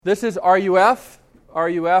This is RUF.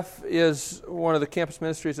 RUF is one of the campus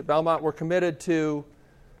ministries at Belmont. We're committed to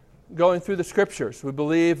going through the Scriptures. We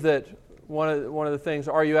believe that one of the things,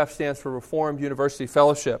 RUF stands for Reformed University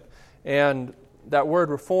Fellowship. And that word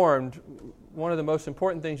Reformed, one of the most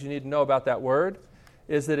important things you need to know about that word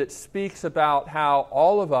is that it speaks about how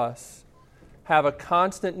all of us have a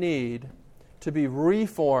constant need to be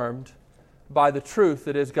reformed by the truth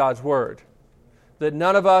that is God's Word. That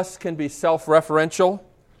none of us can be self-referential.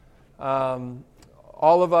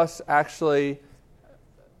 All of us actually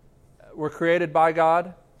were created by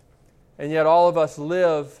God, and yet all of us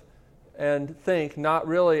live and think not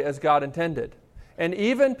really as God intended. And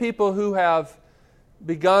even people who have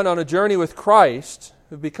begun on a journey with Christ,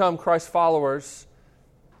 who've become Christ followers,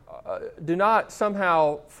 do not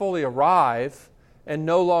somehow fully arrive and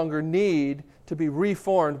no longer need to be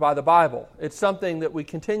reformed by the Bible. It's something that we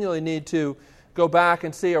continually need to go back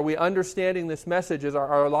and see, are we understanding this message? Is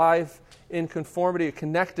our life in conformity,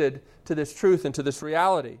 connected to this truth and to this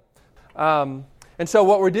reality? And so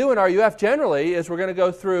what we're doing in RUF generally is we're going to go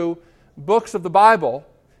through books of the Bible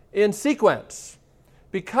in sequence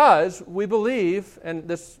because we believe, and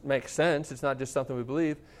this makes sense, it's not just something we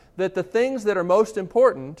believe, that the things that are most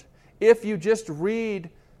important, if you just read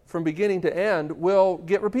from beginning to end, will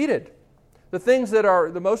get repeated. The things that are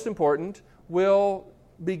the most important will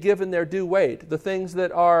be given their due weight. The things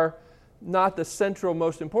that are not the central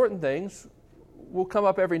most important things will come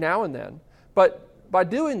up every now and then. But by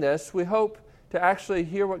doing this, we hope to actually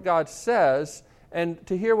hear what God says and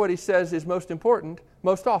to hear what He says is most important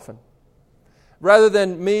most often. Rather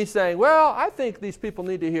than me saying, well, I think these people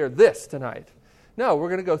need to hear this tonight. No, we're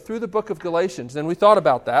going to go through the book of Galatians. And we thought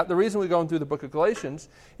about that. The reason we're going through the book of Galatians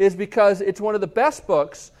is because it's one of the best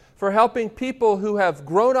books for helping people who have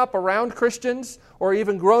grown up around Christians or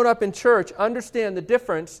even grown up in church understand the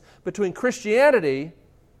difference between Christianity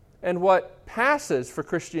and what passes for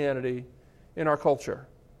Christianity in our culture.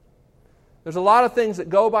 There's a lot of things that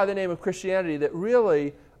go by the name of Christianity that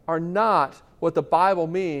really are not what the Bible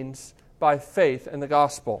means by faith and the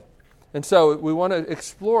gospel. And so we want to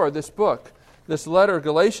explore this book, this letter of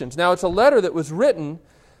Galatians. Now, it's a letter that was written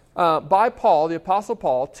by Paul, the Apostle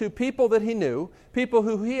Paul, to people that he knew, people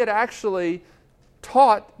who he had actually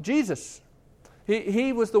taught Jesus.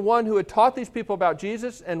 He was the one who had taught these people about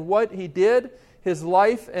Jesus and what He did, His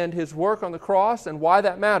life and His work on the cross, and why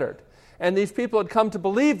that mattered. And these people had come to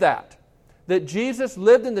believe that Jesus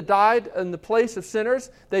lived and died in the place of sinners.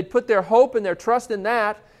 They'd put their hope and their trust in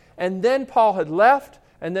that, and then Paul had left,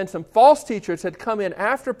 and then some false teachers had come in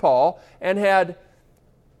after Paul and had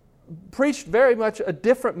preached very much a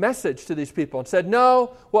different message to these people and said,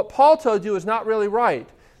 no, what Paul told you is not really right.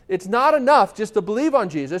 It's not enough just to believe on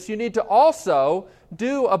Jesus. You need to also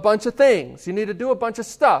do a bunch of things. You need to do a bunch of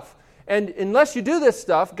stuff. And unless you do this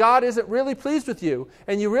stuff, God isn't really pleased with you.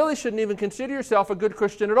 And you really shouldn't even consider yourself a good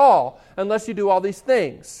Christian at all unless you do all these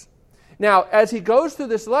things. Now, as he goes through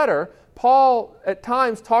this letter, Paul at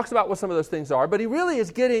times talks about what some of those things are, but he really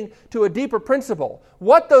is getting to a deeper principle.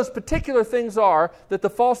 What those particular things are that the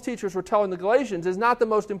false teachers were telling the Galatians is not the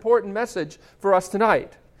most important message for us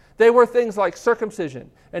tonight. They were things like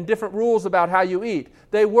circumcision and different rules about how you eat.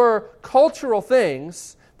 They were cultural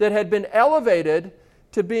things that had been elevated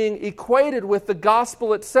to being equated with the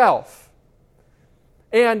gospel itself.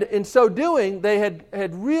 And in so doing, they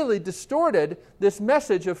had really distorted this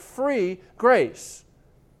message of free grace.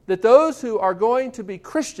 That those who are going to be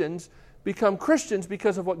Christians become Christians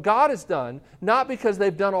because of what God has done, not because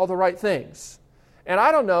they've done all the right things. And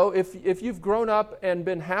I don't know, if you've grown up and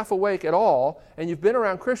been half awake at all, and you've been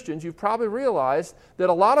around Christians, you've probably realized that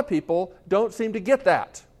a lot of people don't seem to get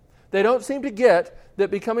that. They don't seem to get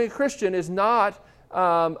that becoming a Christian is not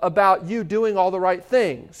about you doing all the right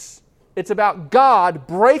things. It's about God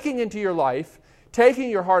breaking into your life, taking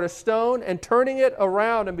your heart of stone and turning it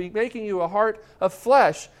around and making you a heart of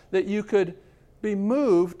flesh that you could be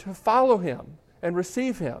moved to follow Him and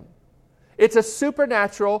receive Him. It's a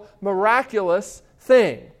supernatural, miraculous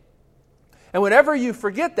thing. And whenever you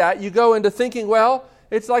forget that, you go into thinking, well,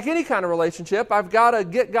 it's like any kind of relationship. I've got to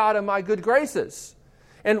get God in my good graces.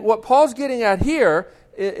 And what Paul's getting at here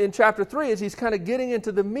in chapter 3 is he's kind of getting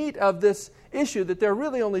into the meat of this issue that there are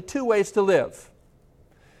really only two ways to live.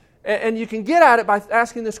 And you can get at it by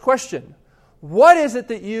asking this question. What is it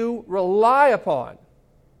that you rely upon?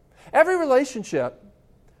 Every relationship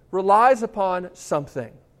relies upon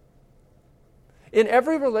something. In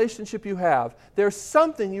every relationship you have, there's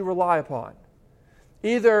something you rely upon.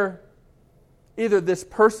 Either this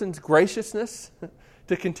person's graciousness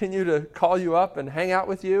to continue to call you up and hang out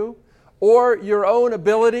with you, or your own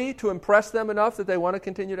ability to impress them enough that they want to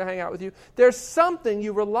continue to hang out with you. There's something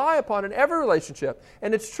you rely upon in every relationship,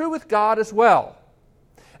 and it's true with God as well.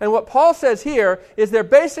 And what Paul says here is there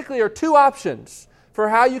basically are two options for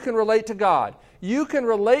how you can relate to God. You can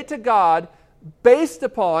relate to God based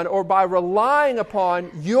upon or by relying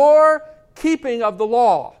upon your keeping of the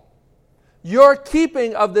law, your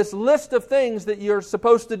keeping of this list of things that you're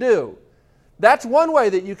supposed to do. That's one way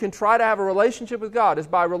that you can try to have a relationship with God, is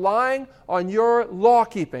by relying on your law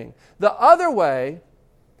keeping. The other way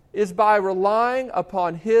is by relying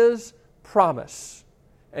upon His promise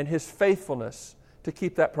and His faithfulness to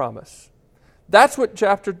keep that promise. That's what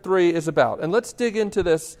chapter 3 is about. And let's dig into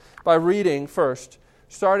this by reading first,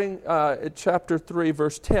 starting at chapter 3,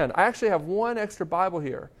 verse 10. I actually have one extra Bible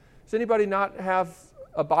here. Does anybody not have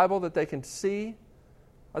a Bible that they can see?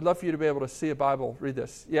 I'd love for you to be able to see a Bible. Read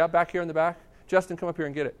this. Yeah, back here in the back. Justin, come up here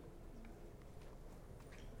and get it.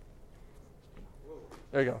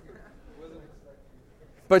 There you go.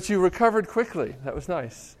 But you recovered quickly. That was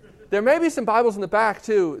nice. There may be some Bibles in the back,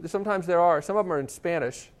 too. Sometimes there are. Some of them are in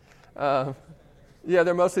Spanish. Yeah,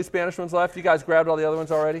 there are mostly Spanish ones left. You guys grabbed all the other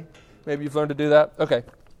ones already? Maybe you've learned to do that? Okay.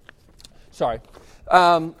 Sorry.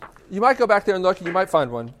 You might go back there and look, and you might find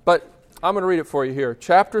one. But I'm going to read it for you here.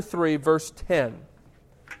 Chapter 3, verse 10.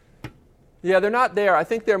 Yeah, they're not there. I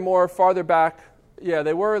think they're more farther back. Yeah,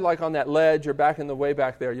 they were like on that ledge or back in the way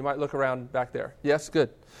back there. You might look around back there. Yes, good.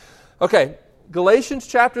 Okay, Galatians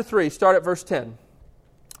chapter 3, start at verse 10.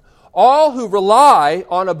 All who rely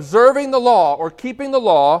on observing the law or keeping the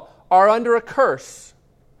law are under a curse.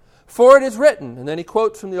 For it is written, and then he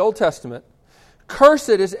quotes from the Old Testament, "Cursed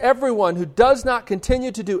is everyone who does not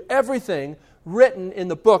continue to do everything written in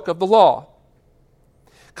the book of the law."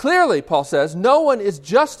 Clearly, Paul says, no one is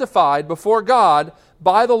justified before God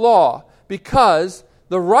by the law because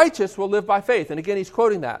the righteous will live by faith. And again, he's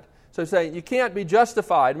quoting that. So he's saying you can't be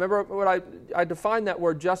justified. Remember what I defined that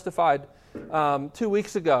word justified 2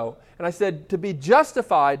 weeks ago. And I said to be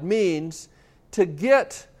justified means to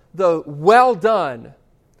get the well done,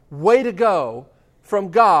 way to go from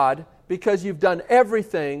God because you've done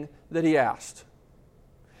everything that He asked.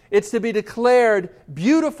 It's to be declared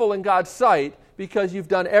beautiful in God's sight because you've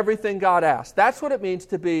done everything God asked. That's what it means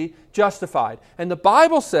to be justified. And the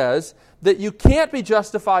Bible says that you can't be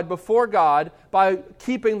justified before God by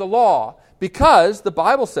keeping the law because the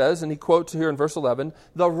Bible says, and he quotes here in verse 11,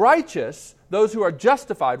 the righteous, those who are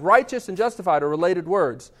justified, righteous and justified are related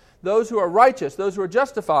words. Those who are righteous, those who are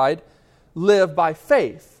justified, live by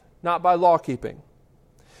faith, not by law keeping.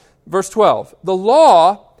 Verse 12, the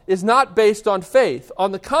law is not based on faith.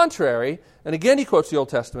 On the contrary, and again he quotes the Old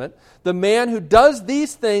Testament, the man who does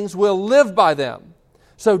these things will live by them.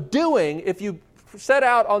 So doing, if you set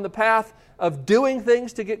out on the path of doing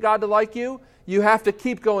things to get God to like you, you have to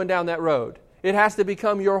keep going down that road. It has to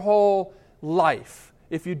become your whole life.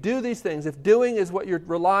 If you do these things, if doing is what you're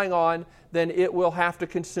relying on, then it will have to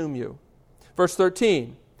consume you. Verse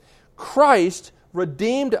 13, Christ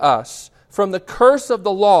redeemed us from the curse of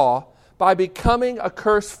the law by becoming a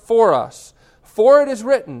curse for us. For it is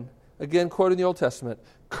written, again quoting the Old Testament,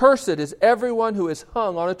 "Cursed is everyone who is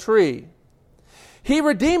hung on a tree." He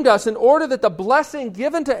redeemed us in order that the blessing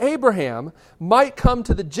given to Abraham might come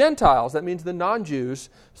to the Gentiles, that means the non-Jews,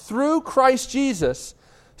 through Christ Jesus,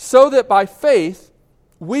 so that by faith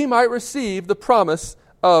we might receive the promise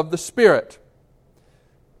of the Spirit.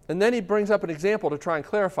 And then he brings up an example to try and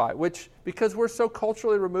clarify, which, because we're so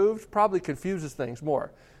culturally removed, probably confuses things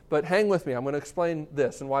more. But hang with me. I'm going to explain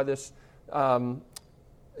this and why this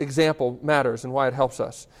example matters and why it helps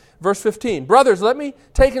us. Verse 15, brothers, let me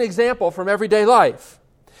take an example from everyday life.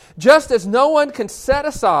 Just as no one can set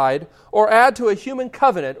aside or add to a human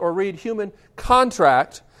covenant or read human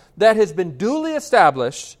contract that has been duly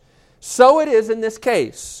established, so it is in this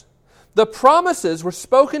case. The promises were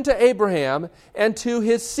spoken to Abraham and to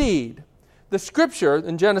his seed. The scripture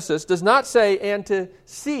in Genesis does not say and to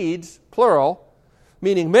seeds, plural,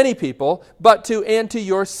 meaning many people, but to and to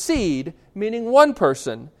your seed, meaning one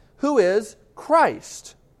person, who is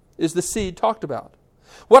Christ, is the seed talked about.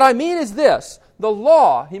 What I mean is this, the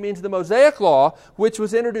law, he means the Mosaic law, which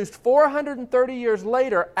was introduced 430 years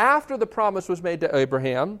later after the promise was made to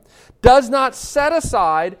Abraham, does not set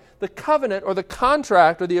aside the covenant or the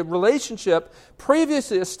contract or the relationship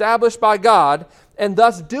previously established by God and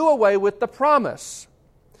thus do away with the promise.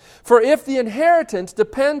 For if the inheritance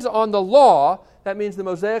depends on the law, that means the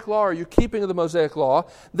Mosaic law or your keeping of the Mosaic law,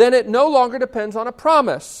 then it no longer depends on a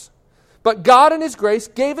promise. But God in His grace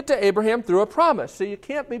gave it to Abraham through a promise. So you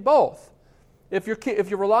can't be both. If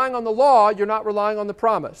you're relying on the law, you're not relying on the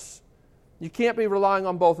promise. You can't be relying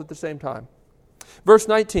on both at the same time. Verse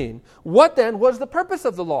 19, what then was the purpose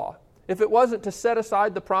of the law? If it wasn't to set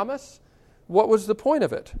aside the promise, what was the point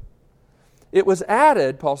of it? It was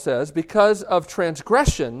added, Paul says, because of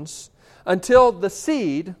transgressions until the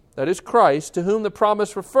seed, that is Christ, to whom the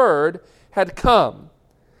promise referred, had come.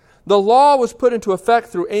 The law was put into effect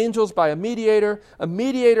through angels by a mediator. A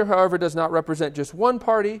mediator, however, does not represent just one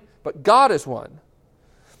party, but God is one.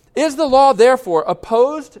 Is the law, therefore,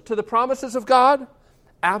 opposed to the promises of God?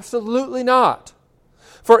 Absolutely not.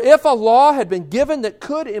 For if a law had been given that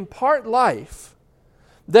could impart life,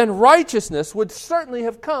 then righteousness would certainly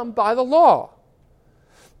have come by the law.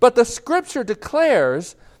 But the Scripture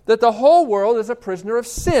declares that the whole world is a prisoner of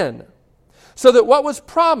sin, so that what was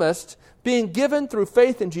promised, being given through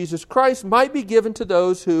faith in Jesus Christ, might be given to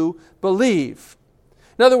those who believe.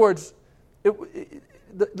 In other words,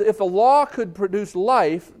 if a law could produce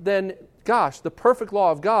life, then, the perfect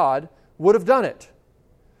law of God would have done it.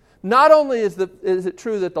 Not only is it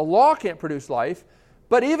true that the law can't produce life,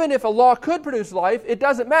 but even if a law could produce life, it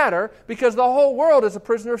doesn't matter because the whole world is a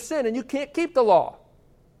prisoner of sin and you can't keep the law.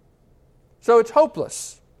 So it's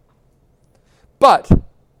hopeless. But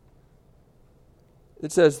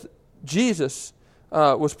it says Jesus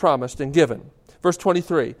was promised and given. Verse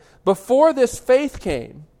 23, before this faith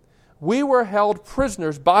came, we were held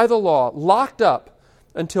prisoners by the law, locked up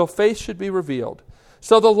until faith should be revealed.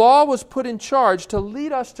 So the law was put in charge to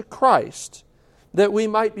lead us to Christ, that we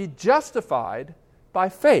might be justified by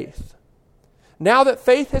faith. Now that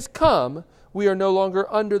faith has come, we are no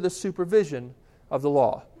longer under the supervision of the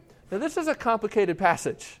law. Now this is a complicated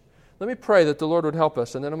passage. Let me pray that the Lord would help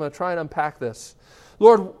us, and then I'm going to try and unpack this.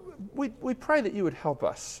 Lord, we pray that you would help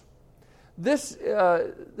us. This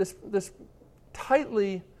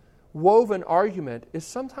tightly woven argument is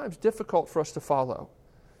sometimes difficult for us to follow.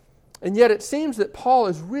 And yet it seems that Paul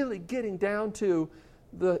is really getting down to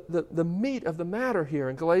the meat of the matter here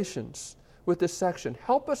in Galatians with this section.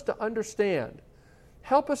 Help us to understand.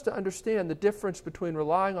 Help us to understand the difference between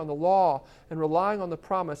relying on the law and relying on the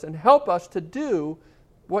promise. And help us to do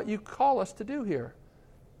what you call us to do here.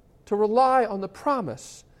 To rely on the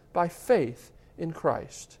promise by faith in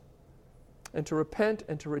Christ. And to repent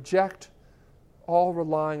and to reject all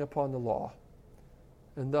relying upon the law.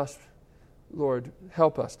 And thus, Lord,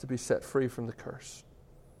 help us to be set free from the curse.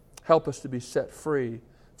 Help us to be set free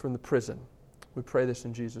from the prison. We pray this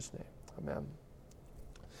in Jesus' name. Amen.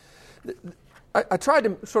 I tried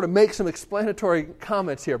to sort of make some explanatory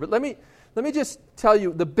comments here, but let me just tell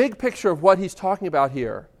you the big picture of what he's talking about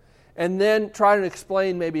here, and then try to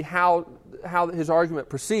explain maybe how his argument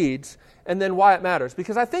proceeds, and then why it matters.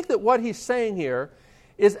 Because I think that what he's saying here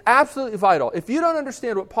is absolutely vital. If you don't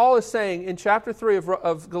understand what Paul is saying in chapter 3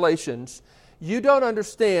 of Galatians, you don't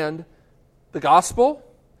understand the gospel,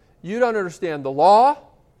 you don't understand the law,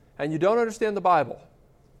 and you don't understand the Bible.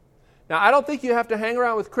 Now, I don't think you have to hang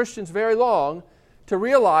around with Christians very long to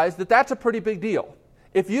realize that that's a pretty big deal.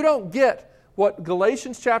 If you don't get what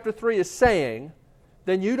Galatians chapter 3 is saying,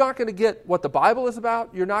 then you're not going to get what the Bible is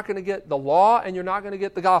about, you're not going to get the law, and you're not going to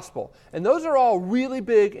get the gospel. And those are all really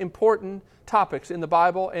big, important topics in the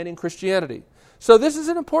Bible and in Christianity. So this is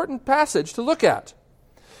an important passage to look at.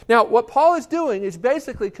 Now, what Paul is doing is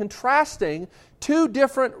basically contrasting two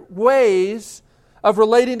different ways of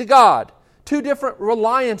relating to God, two different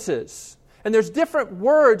reliances. And there's different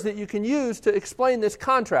words that you can use to explain this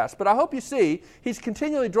contrast. But I hope you see he's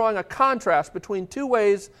continually drawing a contrast between two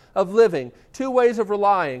ways of living, two ways of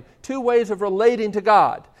relying, two ways of relating to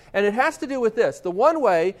God. And it has to do with this. The one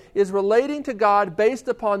way is relating to God based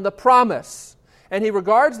upon the promise. And he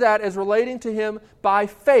regards that as relating to him by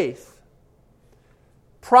faith.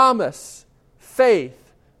 Promise,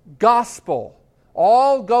 faith, gospel,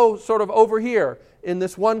 all go sort of over here in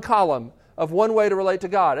this one column of one way to relate to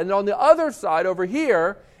God. And on the other side over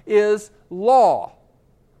here is law,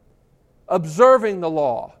 observing the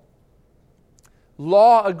law,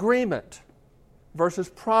 law agreement versus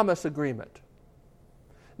promise agreement.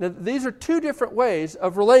 Now, these are two different ways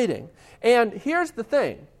of relating. And here's the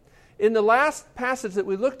thing. In the last passage that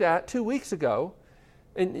we looked at 2 weeks ago,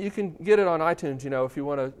 and you can get it on iTunes,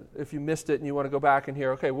 if you missed it and you want to go back and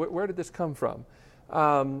hear, okay, where did this come from?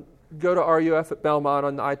 Go to RUF at Belmont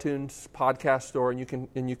on the iTunes podcast store, and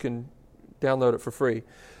you can download it for free.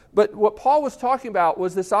 But what Paul was talking about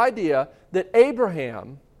was this idea that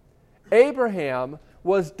Abraham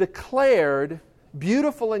was declared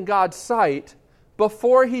beautiful in God's sight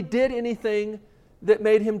before he did anything that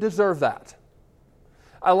made him deserve that.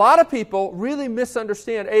 A lot of people really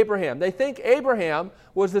misunderstand Abraham. They think Abraham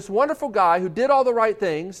was this wonderful guy who did all the right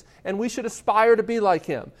things, and we should aspire to be like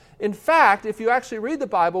him. In fact, if you actually read the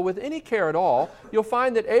Bible with any care at all, you'll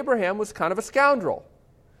find that Abraham was kind of a scoundrel.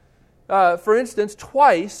 For instance,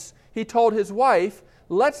 twice he told his wife,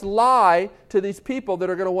 let's lie to these people that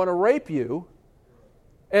are going to want to rape you,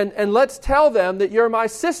 and let's tell them that you're my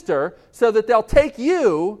sister so that they'll take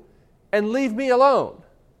you and leave me alone.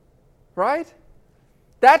 Right?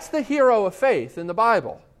 That's the hero of faith in the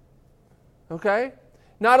Bible. Okay?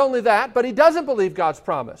 Not only that, but he doesn't believe God's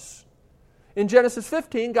promise. In Genesis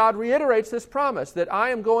 15, God reiterates this promise that I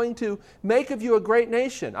am going to make of you a great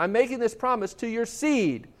nation. I'm making this promise to your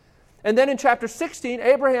seed. And then in chapter 16,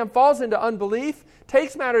 Abraham falls into unbelief,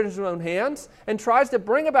 takes matters in his own hands, and tries to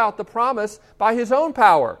bring about the promise by his own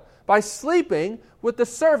power, by sleeping with the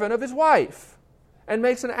servant of his wife, and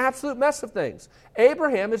makes an absolute mess of things.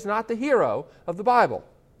 Abraham is not the hero of the Bible.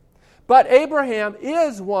 But Abraham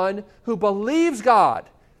is one who believes God.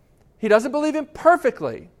 He doesn't believe him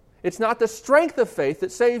perfectly. It's not the strength of faith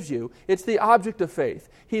that saves you. It's the object of faith.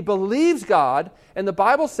 He believes God, and the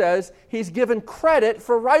Bible says he's given credit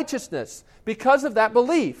for righteousness because of that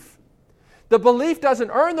belief. The belief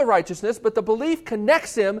doesn't earn the righteousness, but the belief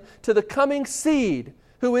connects him to the coming seed,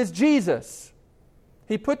 who is Jesus.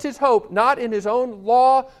 He puts his hope not in his own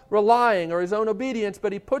law relying or his own obedience,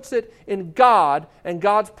 but he puts it in God and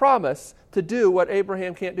God's promise to do what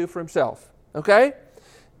Abraham can't do for himself. Okay?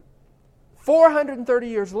 430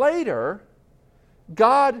 years later,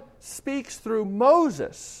 God speaks through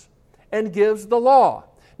Moses and gives the law.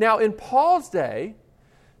 Now, in Paul's day,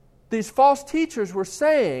 these false teachers were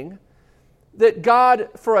saying that God,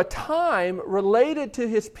 for a time, related to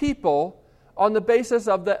his people on the basis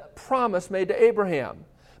of the promise made to Abraham.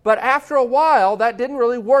 But after a while, that didn't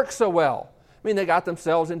really work so well. I mean, they got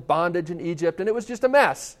themselves in bondage in Egypt, and it was just a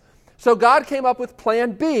mess. So God came up with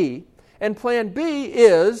Plan B, and Plan B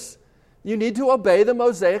is you need to obey the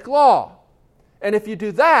Mosaic law. And if you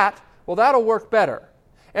do that, well, that'll work better.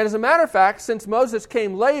 And as a matter of fact, since Moses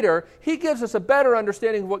came later, he gives us a better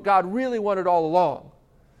understanding of what God really wanted all along.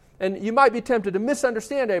 And you might be tempted to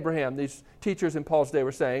misunderstand Abraham, these teachers in Paul's day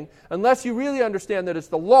were saying, unless you really understand that it's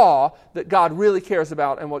the law that God really cares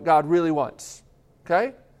about and what God really wants.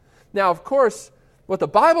 Okay? Now, of course, what the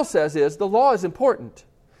Bible says is the law is important.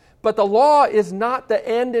 But the law is not the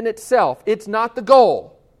end in itself. It's not the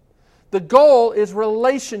goal. The goal is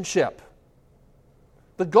relationship.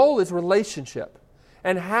 The goal is relationship.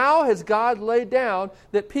 And how has God laid down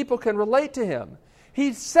that people can relate to him?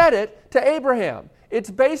 He said it to Abraham. It's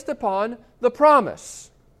based upon the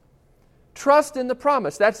promise. Trust in the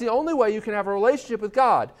promise. That's the only way you can have a relationship with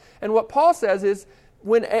God. And what Paul says is,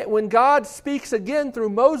 when God speaks again through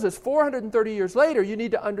Moses 430 years later, you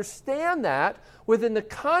need to understand that within the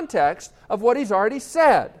context of what he's already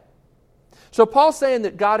said. So Paul's saying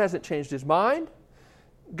that God hasn't changed his mind.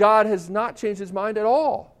 God has not changed his mind at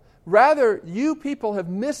all. Rather, you people have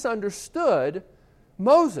misunderstood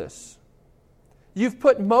Moses. You've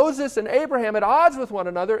put Moses and Abraham at odds with one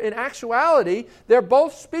another. In actuality, they're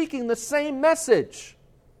both speaking the same message.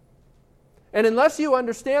 And unless you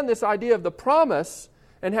understand this idea of the promise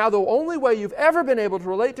and how the only way you've ever been able to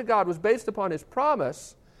relate to God was based upon his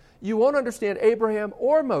promise, you won't understand Abraham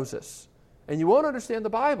or Moses. And you won't understand the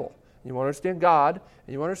Bible. You won't understand God,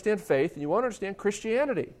 and you won't understand faith, and you won't understand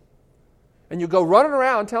Christianity. And you go running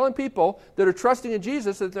around telling people that are trusting in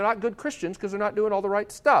Jesus that they're not good Christians because they're not doing all the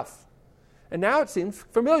right stuff. And now it seems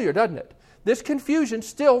familiar, doesn't it? This confusion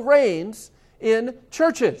still reigns in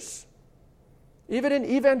churches, even in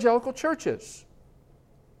evangelical churches,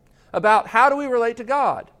 about how do we relate to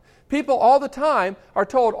God. People all the time are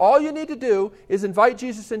told all you need to do is invite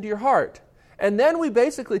Jesus into your heart. And then we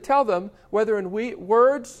basically tell them, whether in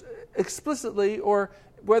words explicitly or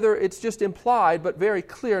whether it's just implied but very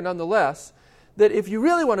clear nonetheless, that if you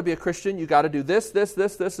really want to be a Christian, you got to do this, this,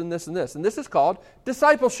 this, this, and this, and this. And this is called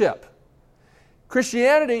discipleship.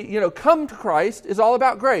 Christianity, come to Christ is all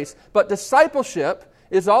about grace. But discipleship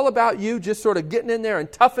is all about you just sort of getting in there and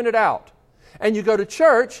toughing it out. And you go to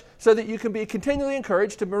church so that you can be continually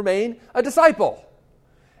encouraged to remain a disciple.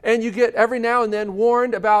 And you get every now and then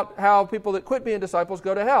warned about how people that quit being disciples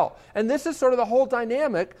go to hell. And this is sort of the whole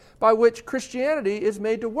dynamic by which Christianity is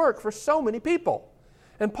made to work for so many people.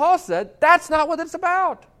 And Paul said, that's not what it's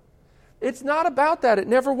about. It's not about that. It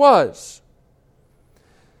never was.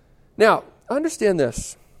 Now, understand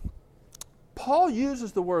this. Paul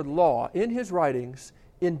uses the word law in his writings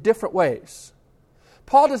in different ways.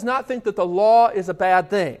 Paul does not think that the law is a bad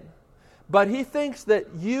thing, But he thinks that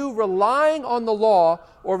you relying on the law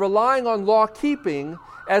or relying on law keeping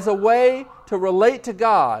as a way to relate to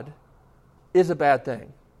God is a bad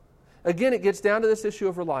thing. Again, it gets down to this issue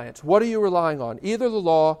of reliance. What are you relying on? Either the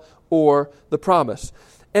law or the promise.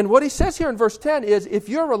 And what he says here in verse 10 is, if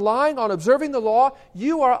you're relying on observing the law,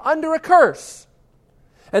 you are under a curse.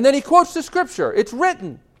 And then he quotes the scripture. It's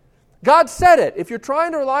written. God said it. If you're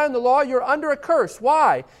trying to rely on the law, you're under a curse.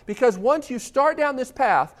 Why? Because once you start down this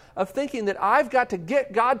path of thinking that I've got to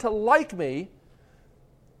get God to like me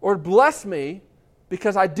or bless me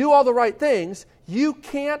because I do all the right things, you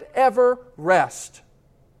can't ever rest.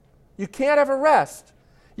 You can't ever rest.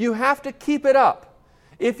 You have to keep it up.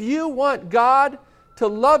 If you want God to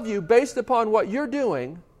love you based upon what you're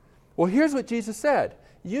doing, well, here's what Jesus said.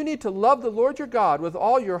 You need to love the Lord your God with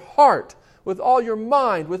all your heart, with all your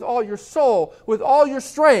mind, with all your soul, with all your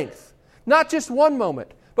strength. Not just one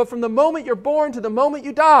moment, but from the moment you're born to the moment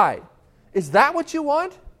you die. Is that what you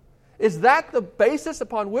want? Is that the basis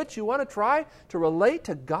upon which you want to try to relate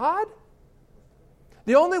to God?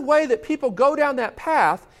 The only way that people go down that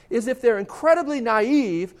path is if they're incredibly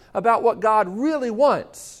naive about what God really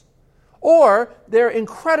wants, or they're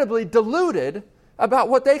incredibly deluded about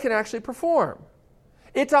what they can actually perform.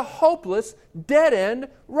 It's a hopeless, dead-end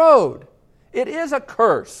road. It is a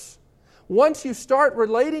curse. Once you start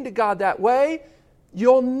relating to God that way,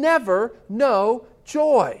 you'll never know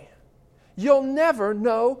joy. You'll never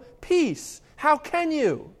know peace. How can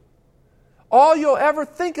you? All you'll ever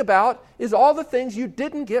think about is all the things you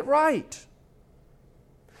didn't get right.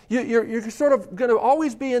 You're sort of going to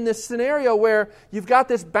always be in this scenario where you've got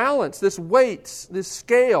this balance, this weight, this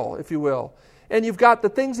scale, if you will. And you've got the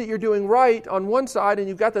things that you're doing right on one side, and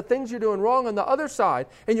you've got the things you're doing wrong on the other side.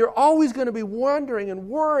 And you're always going to be wondering and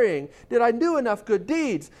worrying, did I do enough good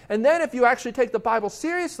deeds? And then if you actually take the Bible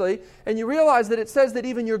seriously, and you realize that it says that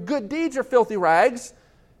even your good deeds are filthy rags,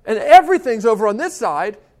 and everything's over on this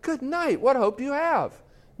side, good night. What hope do you have?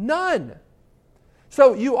 None.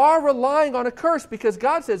 So you are relying on a curse, because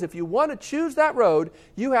God says if you want to choose that road,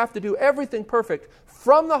 you have to do everything perfect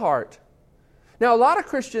from the heart. Now, a lot of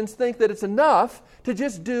Christians think that it's enough to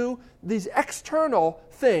just do these external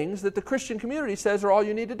things that the Christian community says are all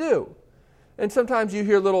you need to do. And sometimes you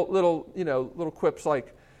hear little quips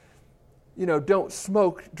like, don't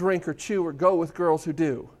smoke, drink, or chew, or go with girls who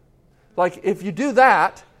do. Like, if you do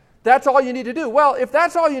that, that's all you need to do. Well, if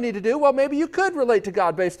that's all you need to do, well, maybe you could relate to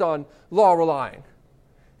God based on law relying,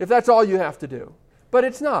 if that's all you have to do. But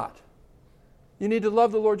it's not. You need to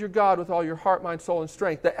love the Lord your God with all your heart, mind, soul, and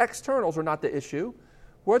strength. The externals are not the issue.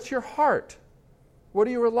 What's your heart? What are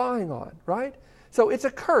you relying on, right? So it's a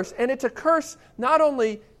curse, and it's a curse not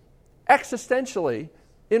only existentially,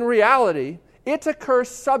 in reality, it's a curse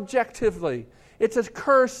subjectively. It's a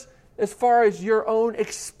curse as far as your own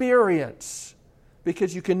experience,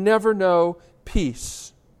 because you can never know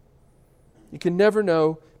peace. You can never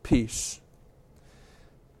know peace.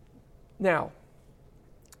 Now,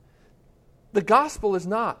 the gospel is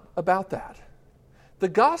not about that. The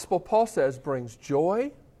gospel, Paul says, brings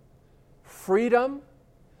joy, freedom,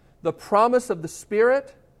 the promise of the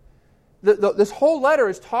Spirit. This whole letter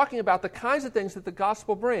is talking about the kinds of things that the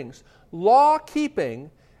gospel brings.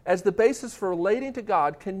 Law-keeping as the basis for relating to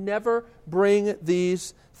God can never bring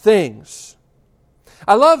these things.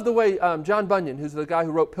 I love the way John Bunyan, who's the guy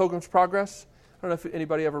who wrote Pilgrim's Progress. I don't know if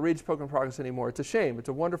anybody ever reads Pilgrim's Progress anymore. It's a shame. It's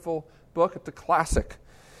a wonderful book. It's a classic.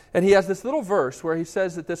 And he has this little verse where he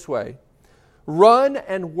says it this way: "Run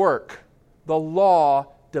and work, the law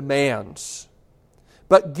demands,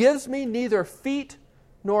 but gives me neither feet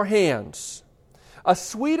nor hands. A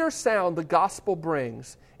sweeter sound the gospel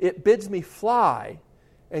brings. It bids me fly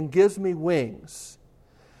and gives me wings."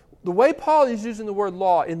 The way Paul is using the word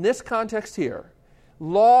law in this context here,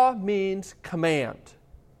 law means command.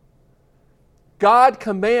 God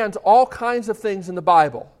commands all kinds of things in the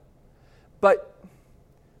Bible. But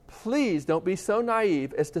please don't be so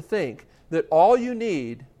naive as to think that all you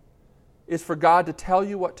need is for God to tell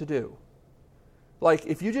you what to do. Like,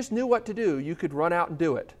 if you just knew what to do, you could run out and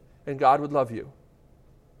do it, and God would love you.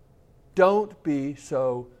 Don't be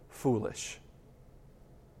so foolish.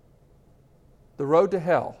 The road to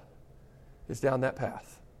hell is down that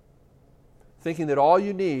path. Thinking that all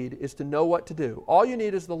you need is to know what to do. All you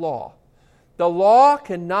need is the law. The law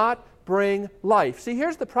cannot bring life. See,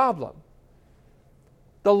 here's the problem.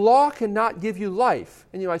 The law cannot give you life.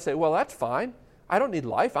 And you might say, well, that's fine. I don't need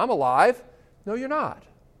life. I'm alive. No, you're not.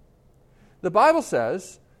 The Bible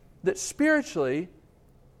says that spiritually,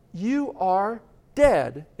 you are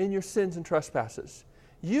dead in your sins and trespasses.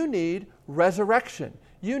 You need resurrection.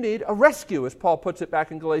 You need a rescue, as Paul puts it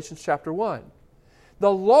back in Galatians chapter 1.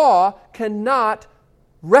 The law cannot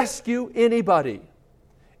rescue anybody.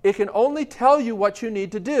 It can only tell you what you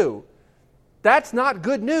need to do. That's not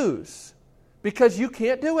good news because you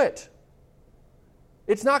can't do it.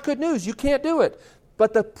 It's not good news. You can't do it.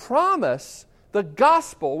 But the promise, the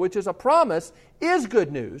gospel, which is a promise, is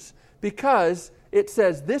good news because it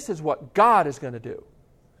says this is what God is going to do.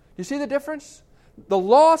 You see the difference? The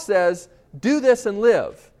law says, do this and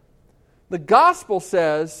live. The gospel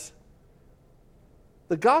says,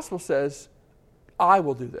 I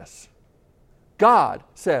will do this. God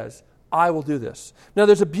says, I will do this. Now,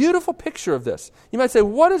 there's a beautiful picture of this. You might say,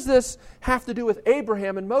 what does this have to do with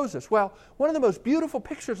Abraham and Moses? Well, one of the most beautiful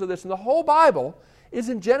pictures of this in the whole Bible is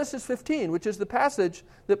in Genesis 15, which is the passage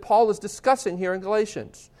that Paul is discussing here in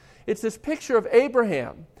Galatians. It's this picture of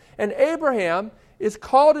Abraham. And Abraham is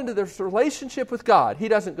called into this relationship with God. He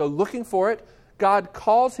doesn't go looking for it. God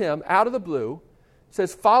calls him out of the blue,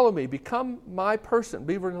 says, follow me, become my person,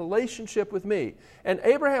 be in a relationship with me. And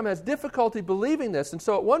Abraham has difficulty believing this. And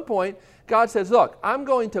so at one point, God says, look, I'm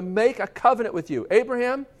going to make a covenant with you.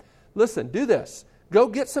 Abraham, listen, do this. Go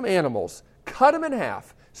get some animals, cut them in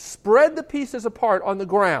half, spread the pieces apart on the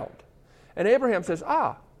ground. And Abraham says,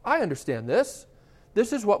 I understand this.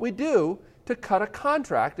 This is what we do to cut a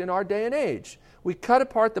contract in our day and age. We cut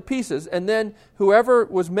apart the pieces, and then whoever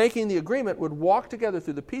was making the agreement would walk together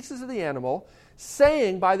through the pieces of the animal,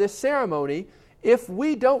 saying by this ceremony, if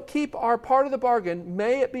we don't keep our part of the bargain,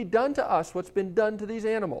 may it be done to us what's been done to these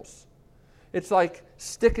animals. It's like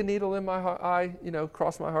stick a needle in my eye,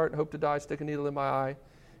 cross my heart and hope to die, stick a needle in my eye.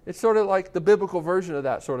 It's sort of like the biblical version of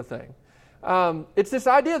that sort of thing. It's this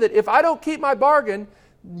idea that if I don't keep my bargain,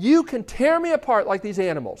 you can tear me apart like these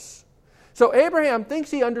animals. So Abraham thinks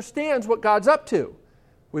he understands what God's up to.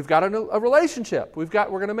 We've got a relationship. We're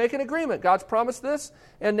going to make an agreement. God's promised this,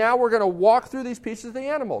 and now we're going to walk through these pieces of the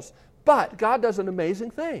animals. But God does an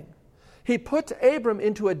amazing thing. He puts Abram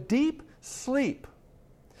into a deep sleep,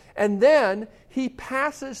 and then he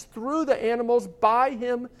passes through the animals by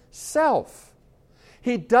himself.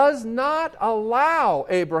 He does not allow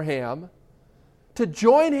Abraham to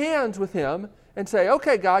join hands with him and say,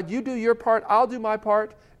 okay, God, you do your part, I'll do my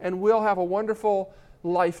part, and we'll have a wonderful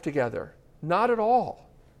life together. Not at all.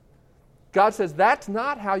 God says, that's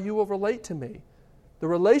not how you will relate to me. The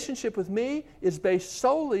relationship with me is based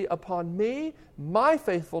solely upon me, my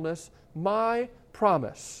faithfulness, my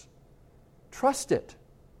promise. Trust it.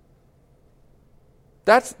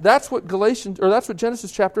 That's what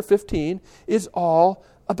Genesis chapter 15 is all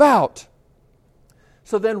about.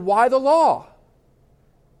 So then why the law?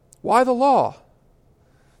 Why the law?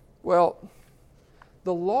 Well,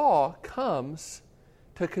 the law comes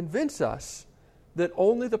to convince us that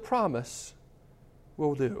only the promise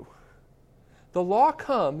will do. The law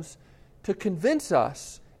comes to convince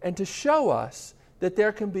us and to show us that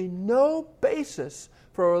there can be no basis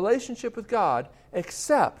for a relationship with God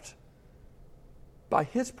except by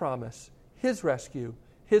His promise, His rescue,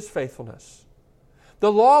 His faithfulness.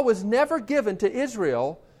 The law was never given to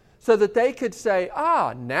Israel so that they could say,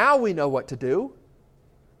 now we know what to do.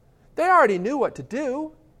 They already knew what to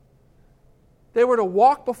do. They were to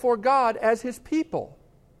walk before God as His people.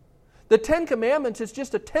 The Ten Commandments is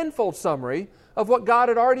just a tenfold summary of what God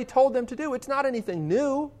had already told them to do. It's not anything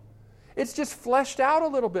new. It's just fleshed out a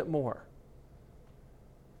little bit more.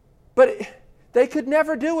 But they could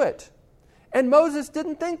never do it. And Moses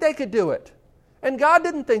didn't think they could do it. And God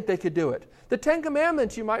didn't think they could do it. The Ten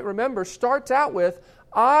Commandments, you might remember, starts out with,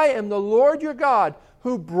 I am the Lord your God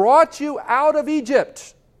who brought you out of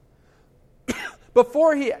Egypt.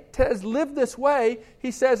 Before he has lived this way,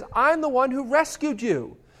 he says, I'm the one who rescued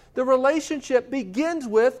you. The relationship begins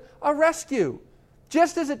with a rescue,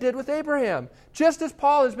 just as it did with Abraham, just as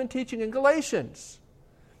Paul has been teaching in Galatians.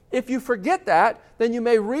 If you forget that, then you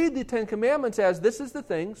may read the Ten Commandments as this is the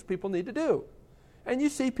things people need to do. And you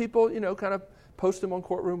see people, kind of post them on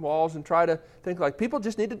courtroom walls and try to think like people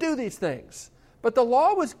just need to do these things. But the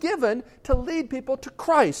law was given to lead people to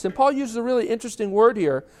Christ. And Paul uses a really interesting word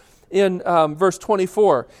here in verse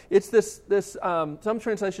 24. It's this some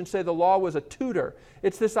translations say the law was a tutor.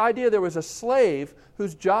 It's this idea there was a slave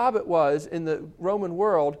whose job it was in the Roman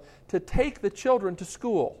world to take the children to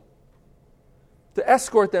school, to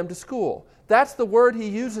escort them to school. That's the word he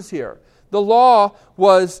uses here. The law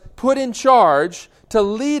was put in charge to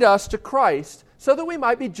lead us to Christ so that we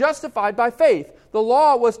might be justified by faith. The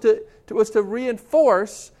law was to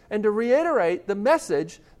reinforce and to reiterate the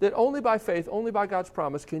message that only by faith, only by God's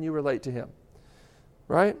promise can you relate to Him.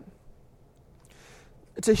 Right?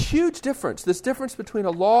 It's a huge difference, this difference between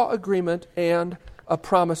a law agreement and a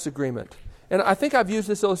promise agreement. And I think I've used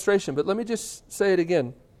this illustration, but let me just say it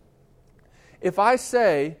again. If I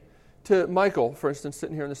say to Michael, for instance,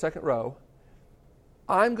 sitting here in the second row,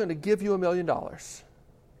 I'm going to give you $1 million.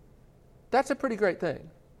 That's a pretty great thing.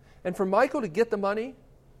 And for Michael to get the money,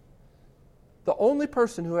 the only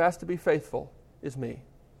person who has to be faithful is me.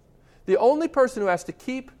 The only person who has to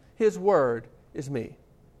keep his word is me.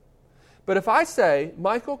 But if I say,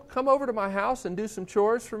 Michael, come over to my house and do some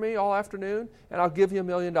chores for me all afternoon, and I'll give you $1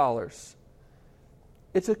 million,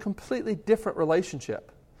 it's a completely different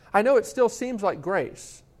relationship. I know it still seems like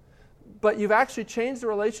grace, but you've actually changed the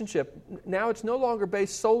relationship. Now it's no longer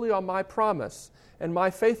based solely on my promise and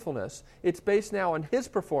my faithfulness. It's based now on his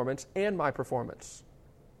performance and my performance.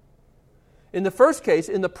 In the first case,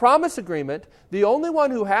 in the promise agreement, the only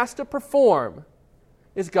one who has to perform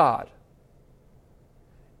is God.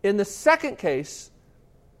 In the second case,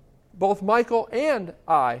 both Michael and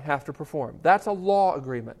I have to perform. That's a law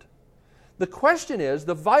agreement. The question is,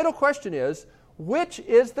 the vital question is, which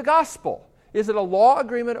is the gospel? Is it a law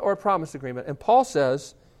agreement or a promise agreement? And Paul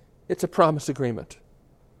says it's a promise agreement.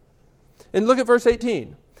 And look at verse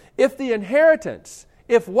 18. If the inheritance,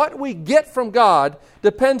 if what we get from God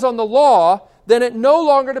depends on the law, then it no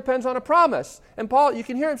longer depends on a promise. And Paul, you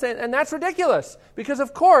can hear him saying, and that's ridiculous, because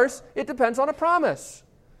of course it depends on a promise.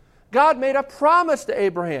 God made a promise to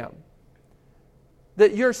Abraham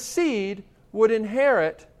that your seed would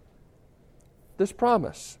inherit this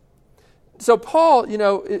promise. So Paul,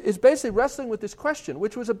 is basically wrestling with this question,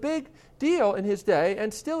 which was a big deal in his day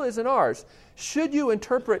and still is in ours. Should you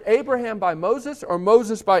interpret Abraham by Moses or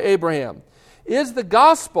Moses by Abraham? Is the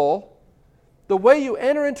gospel, the way you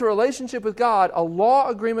enter into a relationship with God, a law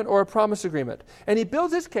agreement or a promise agreement? And he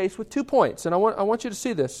builds his case with 2 points, and I want you to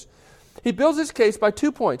see this. He builds his case by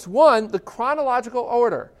 2 points. One, the chronological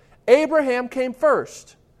order. Abraham came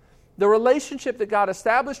first. The relationship that God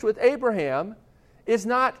established with Abraham is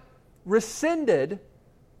not rescinded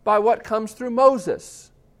by what comes through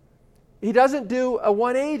Moses. He doesn't do a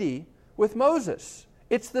 180 with Moses.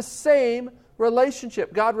 It's the same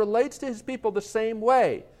relationship. God relates to his people the same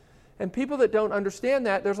way. And people that don't understand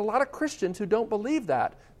that, there's a lot of Christians who don't believe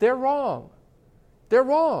that. They're wrong. They're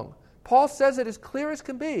wrong. Paul says it as clear as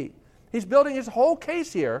can be. He's building his whole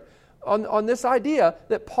case here on this idea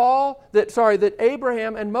that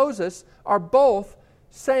Abraham and Moses are both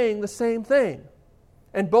saying the same thing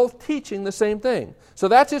and both teaching the same thing. So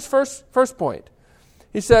that's his first point.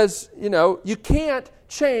 He says, you can't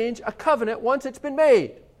change a covenant once it's been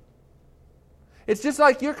made. It's just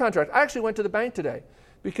like your contract. I actually went to the bank today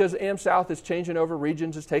because AmSouth is changing over,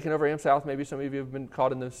 Regions is taking over AmSouth. Maybe some of you have been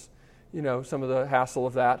caught in this, some of the hassle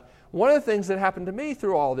of that. One of the things that happened to me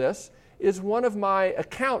through all this is one of my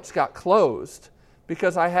accounts got closed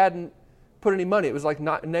because I hadn't put any money. It was like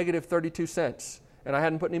negative 32 cents, and I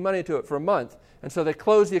hadn't put any money into it for a month. And so they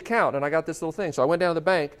closed the account, and I got this little thing. So I went down to the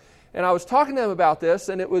bank, and I was talking to them about this,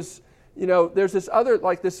 and it was, there's this other,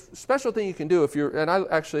 this special thing you can do and I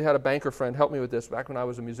actually had a banker friend help me with this back when I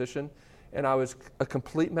was a musician, and I was a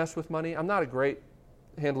complete mess with money. I'm not a great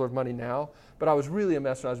handler of money now, but I was really a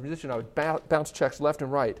mess when I was a musician. I would bounce checks left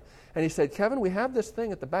and right. And he said, Kevin, we have this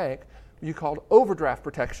thing at the bank you called overdraft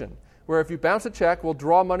protection, where if you bounce a check, we'll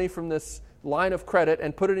draw money from this line of credit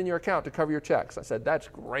and put it in your account to cover your checks. I said, that's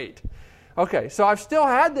great. Okay, so I've still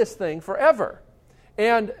had this thing forever.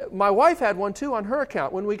 And my wife had one too on her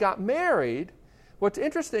account. When we got married, what's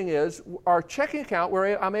interesting is our checking account,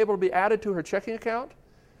 where I'm able to be added to her checking account,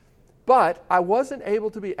 but I wasn't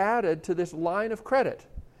able to be added to this line of credit.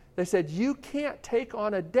 They said, you can't take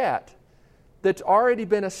on a debt that's already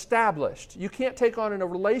been established. You can't take on a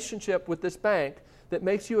relationship with this bank that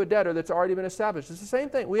makes you a debtor that's already been established. It's the same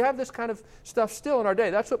thing. We have this kind of stuff still in our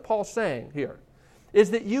day. That's what Paul's saying here,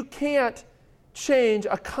 is that you can't change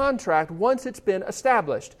a contract once it's been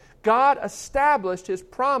established. God established his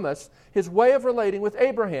promise, his way of relating with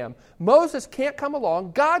Abraham. Moses can't come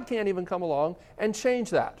along, God can't even come along and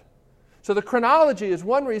change that. So the chronology is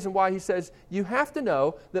one reason why he says you have to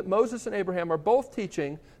know that Moses and Abraham are both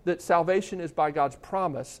teaching that salvation is by God's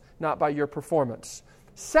promise, not by your performance.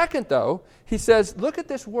 Second, though, he says, look at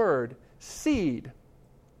this word, seed.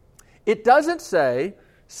 It doesn't say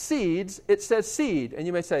seeds, it says seed. And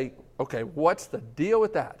you may say, okay, what's the deal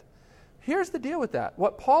with that? Here's the deal with that.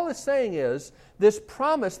 What Paul is saying is this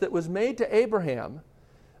promise that was made to Abraham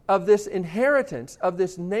of this inheritance, of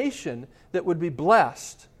this nation that would be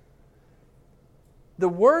blessed. The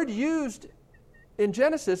word used in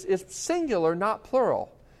Genesis is singular, not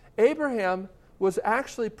plural. Abraham was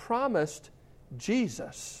actually promised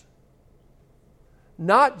Jesus,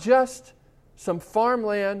 not just some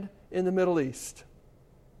farmland in the Middle East.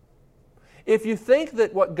 If you think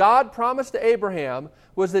that what God promised to Abraham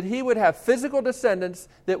was that he would have physical descendants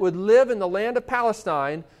that would live in the land of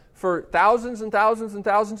Palestine for thousands and thousands and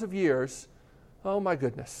thousands of years, oh my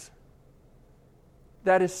goodness.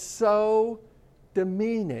 That is so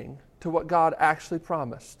demeaning to what God actually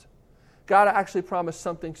promised. God actually promised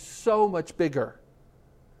something so much bigger.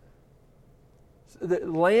 The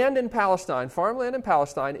land in Palestine, farmland in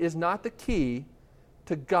Palestine, is not the key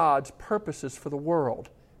to God's purposes for the world.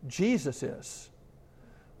 Jesus is.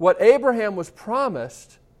 What Abraham was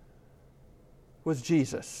promised was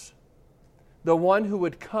Jesus, the one who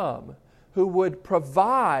would come, who would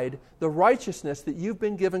provide the righteousness that you've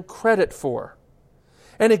been given credit for.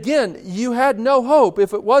 And again, you had no hope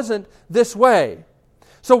if it wasn't this way.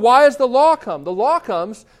 So why has the law come? The law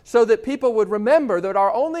comes so that people would remember that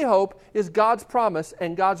our only hope is God's promise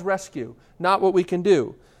and God's rescue, not what we can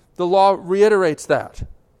do. The law reiterates that.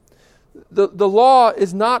 The law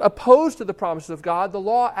is not opposed to the promises of God. The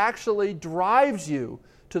law actually drives you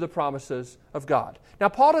to the promises of God. Now,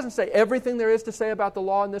 Paul doesn't say everything there is to say about the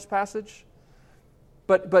law in this passage,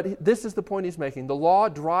 but this is the point he's making. The law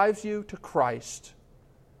drives you to Christ.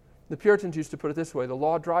 The Puritans used to put it this way: the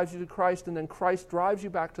law drives you to Christ, and then Christ drives you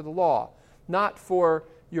back to the law. Not for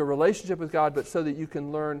your relationship with God, but so that you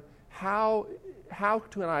can learn how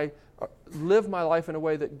can I live my life in a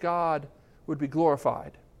way that God would be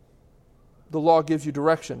glorified. The law gives you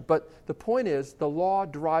direction. But the point is, the law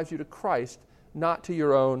drives you to Christ, not to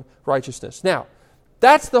your own righteousness. Now,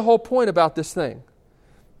 that's the whole point about this thing.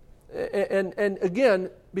 And again,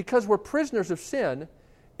 because we're prisoners of sin,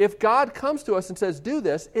 if God comes to us and says, do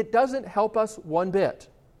this, it doesn't help us one bit.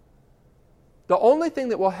 The only thing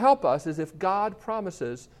that will help us is if God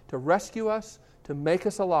promises to rescue us, to make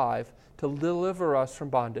us alive, to deliver us from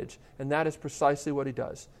bondage. And that is precisely what he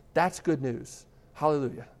does. That's good news.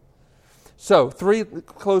 Hallelujah. So, 3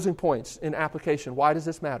 closing points in application. Why does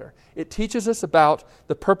this matter? It teaches us about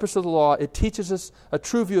the purpose of the law. It teaches us a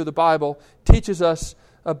true view of the Bible. It teaches us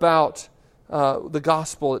about the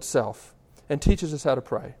gospel itself. And teaches us how to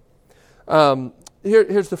pray.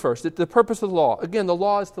 Here's the first. The purpose of the law. Again, the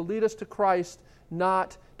law is to lead us to Christ,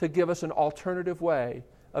 not to give us an alternative way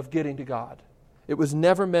of getting to God. It was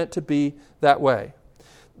never meant to be that way.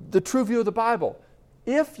 The true view of the Bible.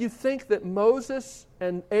 If you think that Moses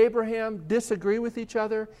and Abraham disagree with each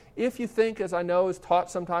other, if you think, as I know is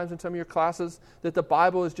taught sometimes in some of your classes, that the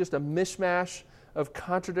Bible is just a mishmash of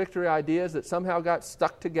contradictory ideas that somehow got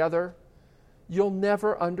stuck together, you'll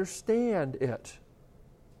never understand it.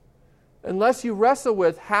 Unless you wrestle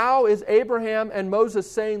with how is Abraham and Moses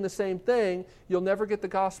saying the same thing, you'll never get the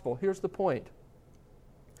gospel. Here's the point.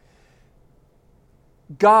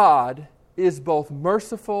 God is both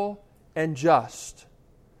merciful and just.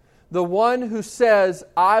 The one who says,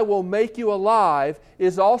 I will make you alive,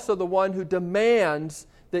 is also the one who demands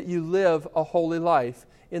that you live a holy life.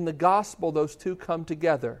 In the gospel, those two come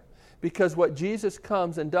together. Because what Jesus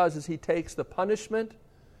comes and does is he takes the punishment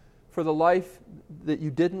for the life that you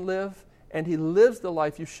didn't live, and he lives the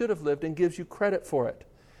life you should have lived and gives you credit for it.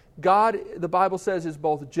 God, the Bible says, is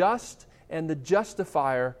both just and the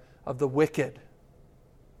justifier of the wicked.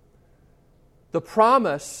 The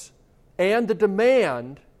promise and the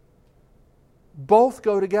demand both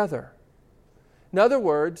go together. In other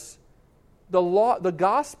words, the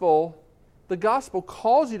gospel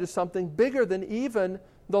calls you to something bigger than even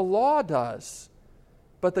the law does.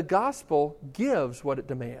 But the gospel gives what it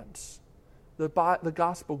demands. The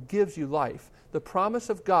gospel gives you life. The promise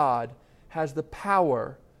of God has the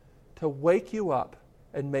power to wake you up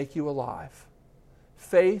and make you alive.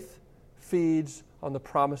 Faith feeds on the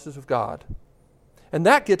promises of God. And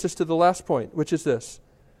that gets us to the last point, which is this.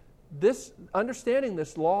 Understanding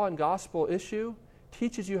this law and gospel issue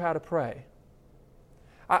teaches you how to pray.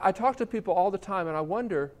 I talk to people all the time and I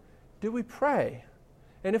wonder, do we pray?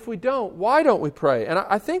 And if we don't, why don't we pray? And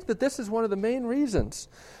I think that this is one of the main reasons.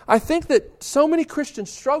 I think that so many Christians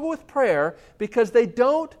struggle with prayer because they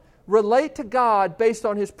don't relate to God based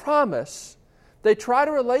on His promise. They try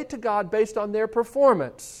to relate to God based on their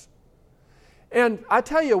performance. And I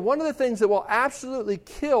tell you, one of the things that will absolutely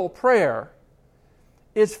kill prayer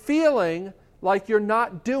is feeling like you're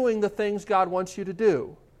not doing the things God wants you to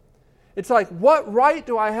do. It's like, what right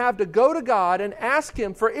do I have to go to God and ask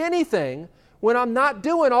Him for anything when I'm not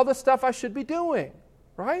doing all the stuff I should be doing?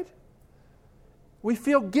 Right? We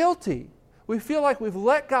feel guilty. We feel like we've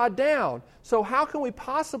let God down. So how can we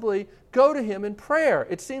possibly go to Him in prayer?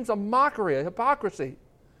 It seems a mockery, a hypocrisy.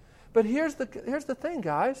 But here's the thing,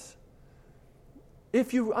 guys.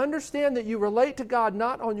 If you understand that you relate to God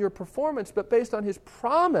not on your performance, but based on His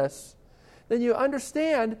promise, then you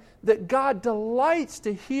understand that God delights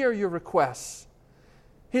to hear your requests.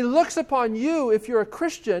 He looks upon you, if you're a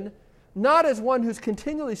Christian, not as one who's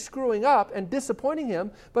continually screwing up and disappointing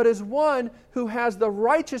Him, but as one who has the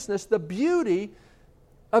righteousness, the beauty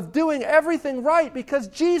of doing everything right because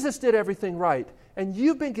Jesus did everything right. And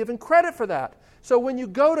you've been given credit for that. So when you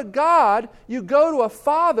go to God, you go to a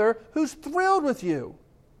Father who's thrilled with you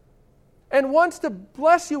and wants to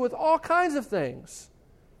bless you with all kinds of things.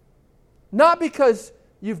 Not because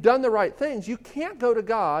you've done the right things. You can't go to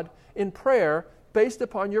God in prayer based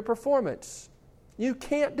upon your performance. You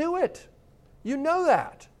can't do it. You know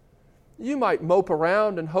that. You might mope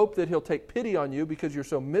around and hope that He'll take pity on you because you're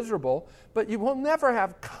so miserable, but you will never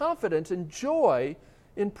have confidence and joy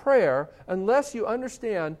in prayer unless you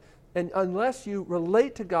understand and unless you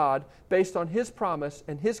relate to God based on His promise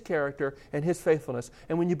and His character and His faithfulness.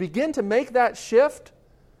 And when you begin to make that shift,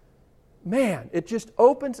 man, it just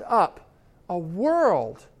opens up a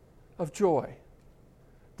world of joy.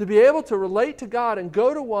 To be able to relate to God and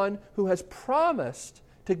go to one who has promised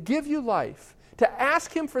to give you life, to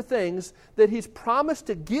ask Him for things that He's promised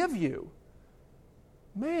to give you,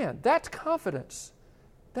 man, that's confidence.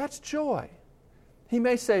 That's joy. He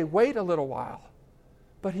may say, wait a little while,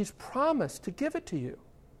 but He's promised to give it to you.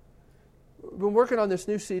 We've been working on this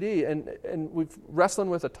new CD, and we've wrestling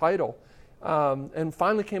with a title, and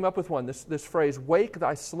finally came up with one, this phrase, wake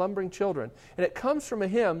thy slumbering children. And it comes from a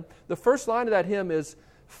hymn. The first line of that hymn is,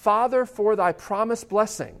 Father, for thy promised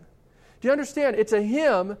blessing. Do you understand? It's a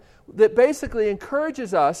hymn that basically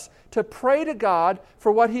encourages us to pray to God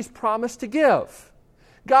for what He's promised to give.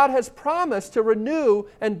 God has promised to renew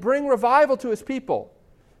and bring revival to His people.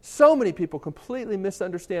 So many people completely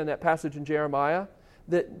misunderstand that passage in Jeremiah,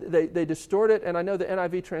 that they distort it, and I know the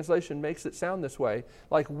NIV translation makes it sound this way.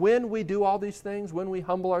 Like when we do all these things, when we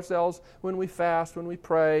humble ourselves, when we fast, when we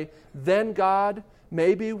pray, then God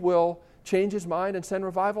maybe will change His mind and send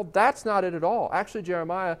revival. That's not it at all. Actually,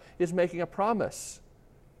 Jeremiah is making a promise.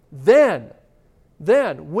 Then,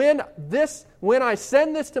 when I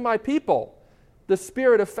send this to my people, the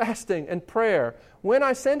spirit of fasting and prayer, when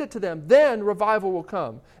I send it to them, then revival will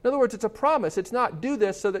come. In other words, it's a promise. It's not do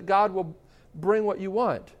this so that God will bring what you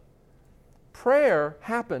want. Prayer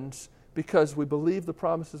happens because we believe the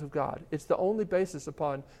promises of God. It's the only basis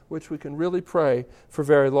upon which we can really pray for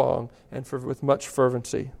very long and with much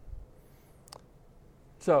fervency.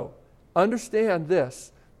 So, understand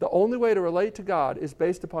this. The only way to relate to God is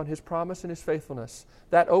based upon His promise and His faithfulness.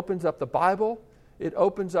 That opens up the Bible. It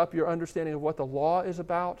opens up your understanding of what the law is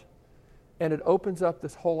about. And it opens up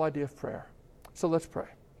this whole idea of prayer. So let's pray.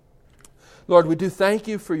 Lord, we do thank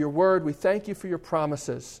You for Your word. We thank You for Your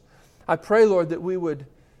promises. I pray, Lord, that we would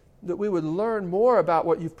learn more about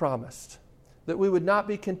what You've promised. That we would not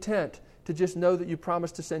be content to just know that You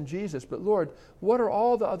promised to send Jesus. But Lord, what are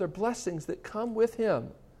all the other blessings that come with Him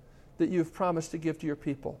that You've promised to give to Your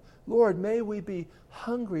people? Lord, may we be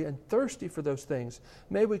hungry and thirsty for those things.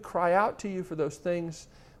 May we cry out to You for those things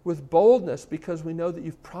with boldness because we know that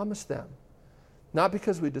You've promised them. Not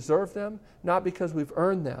because we deserve them, not because we've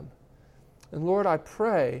earned them. And Lord, I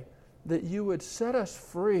pray that You would set us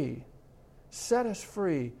free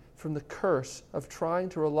from the curse of trying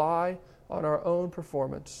to rely on our own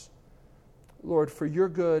performance. Lord, for Your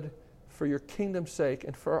good, for Your kingdom's sake,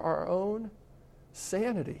 and for our own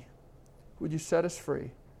sanity, would You set us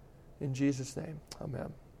free? In Jesus' name,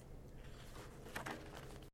 amen.